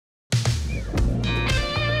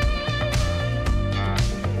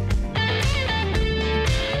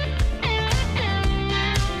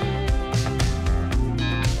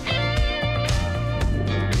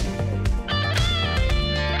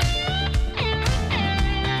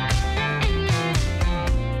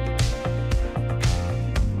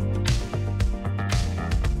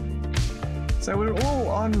So we're all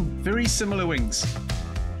on very similar wings.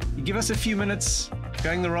 You give us a few minutes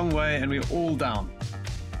going the wrong way and we're all down.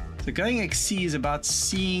 So going XC is about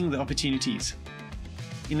seeing the opportunities.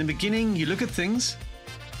 In the beginning, you look at things,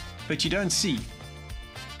 but you don't see.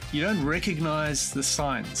 You don't recognize the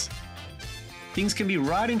signs. Things can be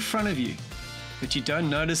right in front of you, but you don't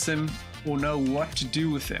notice them or know what to do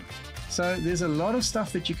with them. So there's a lot of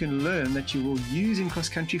stuff that you can learn that you will use in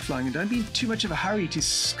cross-country flying, and don't be in too much of a hurry to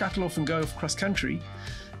scuttle off and go cross-country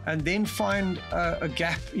and then find a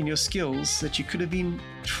gap in your skills that you could have been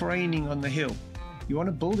training on the hill. You want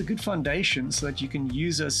to build a good foundation so that you can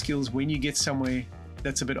use those skills when you get somewhere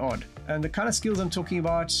that's a bit odd. And the kind of skills I'm talking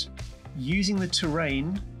about, using the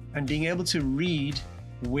terrain and being able to read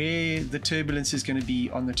where the turbulence is going to be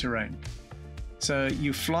on the terrain. So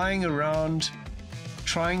you're flying around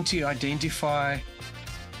trying to identify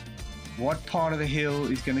what part of the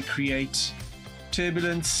hill is going to create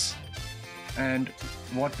turbulence and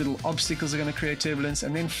what little obstacles are going to create turbulence,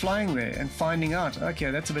 and then flying there and finding out, okay,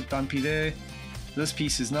 that's a bit bumpy there, this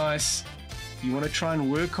piece is nice. You want to try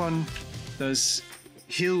and work on those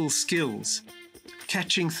hill skills,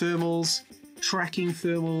 catching thermals, tracking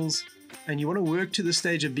thermals, and you want to work to the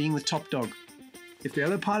stage of being the top dog. If the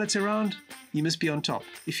other pilot's around, you must be on top.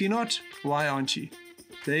 If you're not, why aren't you?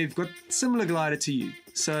 They've got similar glider to you,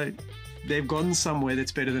 so they've gone somewhere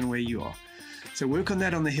that's better than where you are. So work on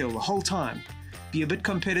that on the hill the whole time. Be a bit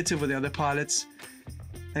competitive with the other pilots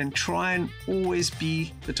and try and always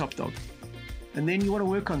be the top dog. And then you want to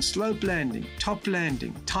work on slope landing, top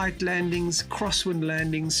landing, tight landings, crosswind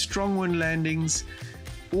landings, strong wind landings.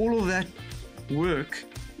 All of that work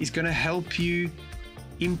is going to help you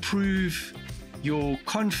improve your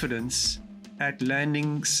confidence at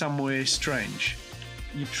landing somewhere strange.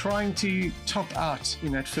 You're trying to top out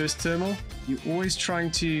in that first thermal. You're always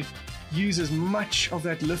trying to use as much of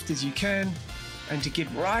that lift as you can and to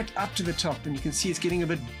get right up to the top. And you can see it's getting a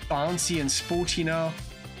bit bouncy and sporty now.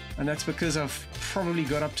 And that's because I've probably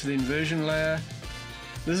got up to the inversion layer.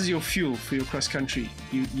 This is your fuel for your cross country.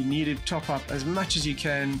 You need to top up as much as you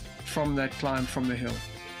can from that climb from the hill.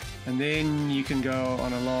 And then you can go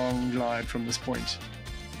on a long glide from this point.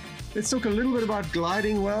 Let's talk a little bit about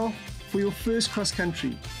gliding well. For your first cross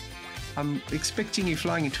country, I'm expecting you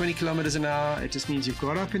flying at 20 kilometers an hour. It just means you've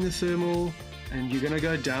got up in the thermal and you're going to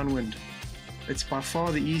go downwind. It's by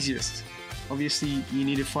far the easiest. Obviously, you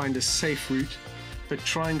need to find a safe route, but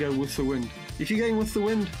try and go with the wind. If you're going with the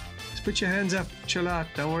wind, just put your hands up, chill out.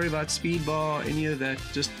 Don't worry about speed bar, any of that.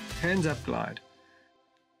 Just hands up, glide.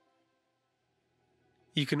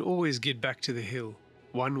 You can always get back to the hill,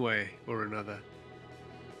 one way or another.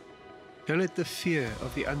 Don't let the fear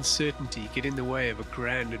of the uncertainty get in the way of a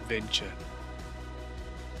grand adventure.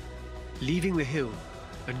 Leaving the hill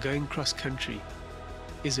and going cross-country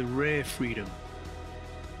is a rare freedom.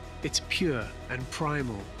 It's pure and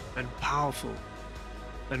primal and powerful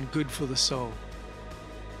and good for the soul.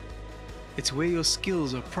 It's where your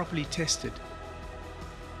skills are properly tested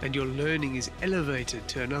and your learning is elevated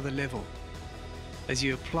to another level as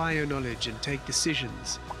you apply your knowledge and take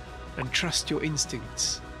decisions and trust your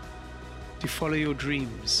instincts to follow your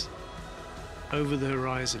dreams over the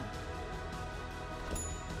horizon.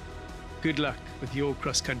 Good luck with your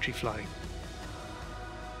cross-country flying.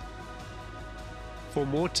 For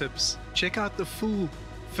more tips, check out the full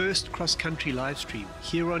first cross-country live stream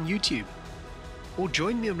here on YouTube, or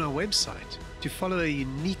join me on our website to follow a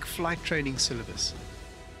unique flight training syllabus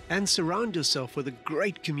and surround yourself with a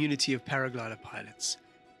great community of paraglider pilots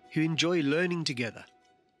who enjoy learning together.